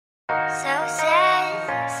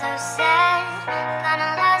So sad,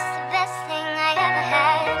 gonna lose the best thing I ever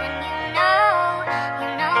had. And you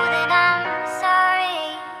know that I'm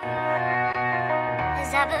sorry.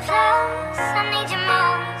 As I close, I need you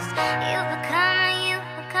most. You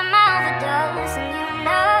become my overdose. And you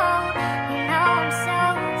know I'm so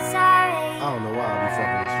sorry. I don't know why I be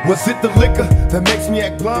fucking with you. Was it the liquor that makes me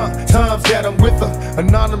act blind? Times that I'm with her,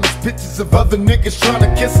 anonymous pictures of other niggas trying to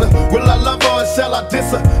kiss her. Will I love her or shall I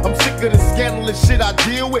diss her? I'm sick of the scandalous shit I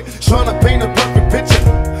deal with, trying to paint a perfect picture.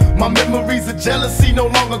 My memories of jealousy no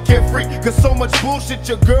longer carefree, cause so much bullshit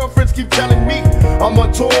your girlfriends keep telling me. I'm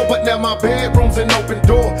on tour, but now my bedroom's an open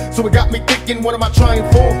door. So it got me thinking, what am I trying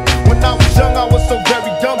for? When I was young, I was so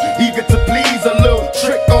very dumb, eager to please. A little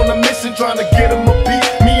trick on a mission, trying to get them a beat.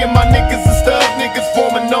 Me and my niggas and stuff, niggas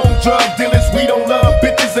forming no drug dealers. We don't love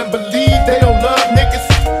bitches and believe they don't love niggas.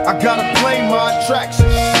 I gotta blame my attraction,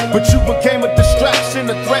 but you became a distraction,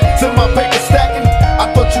 a threat to my paper stacking.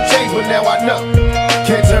 I thought you changed, but now I know.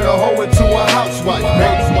 Can't turn a hoe into a housewife,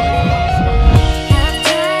 man.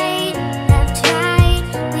 I've tried,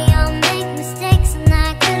 we all make mistakes and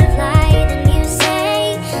I could've lied. And you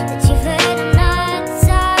say that you've heard I'm not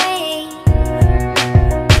sorry.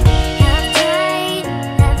 I've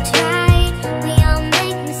tried, we all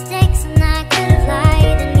make mistakes and I could've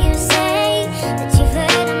lied. And you say that you've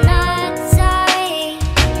heard I'm not sorry.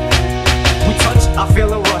 We touch, I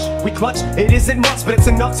feel a rush. We clutch, it isn't much, but it's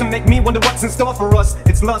enough to make me wonder what's in store for us.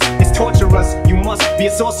 It's lust, it's torturous. You must be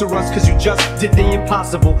a sorceress, cause you just did the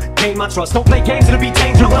impossible. Gain my trust, don't play games, it'll be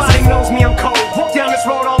dangerous. Nobody knows me, I'm cold. Walk down this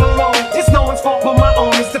road all alone. It's no one's fault but my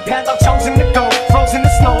own. It's the path I've chosen to go. Frozen in the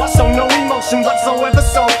snow, I show no emotion whatsoever,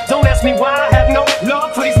 so don't ask me why I have no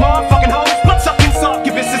love for these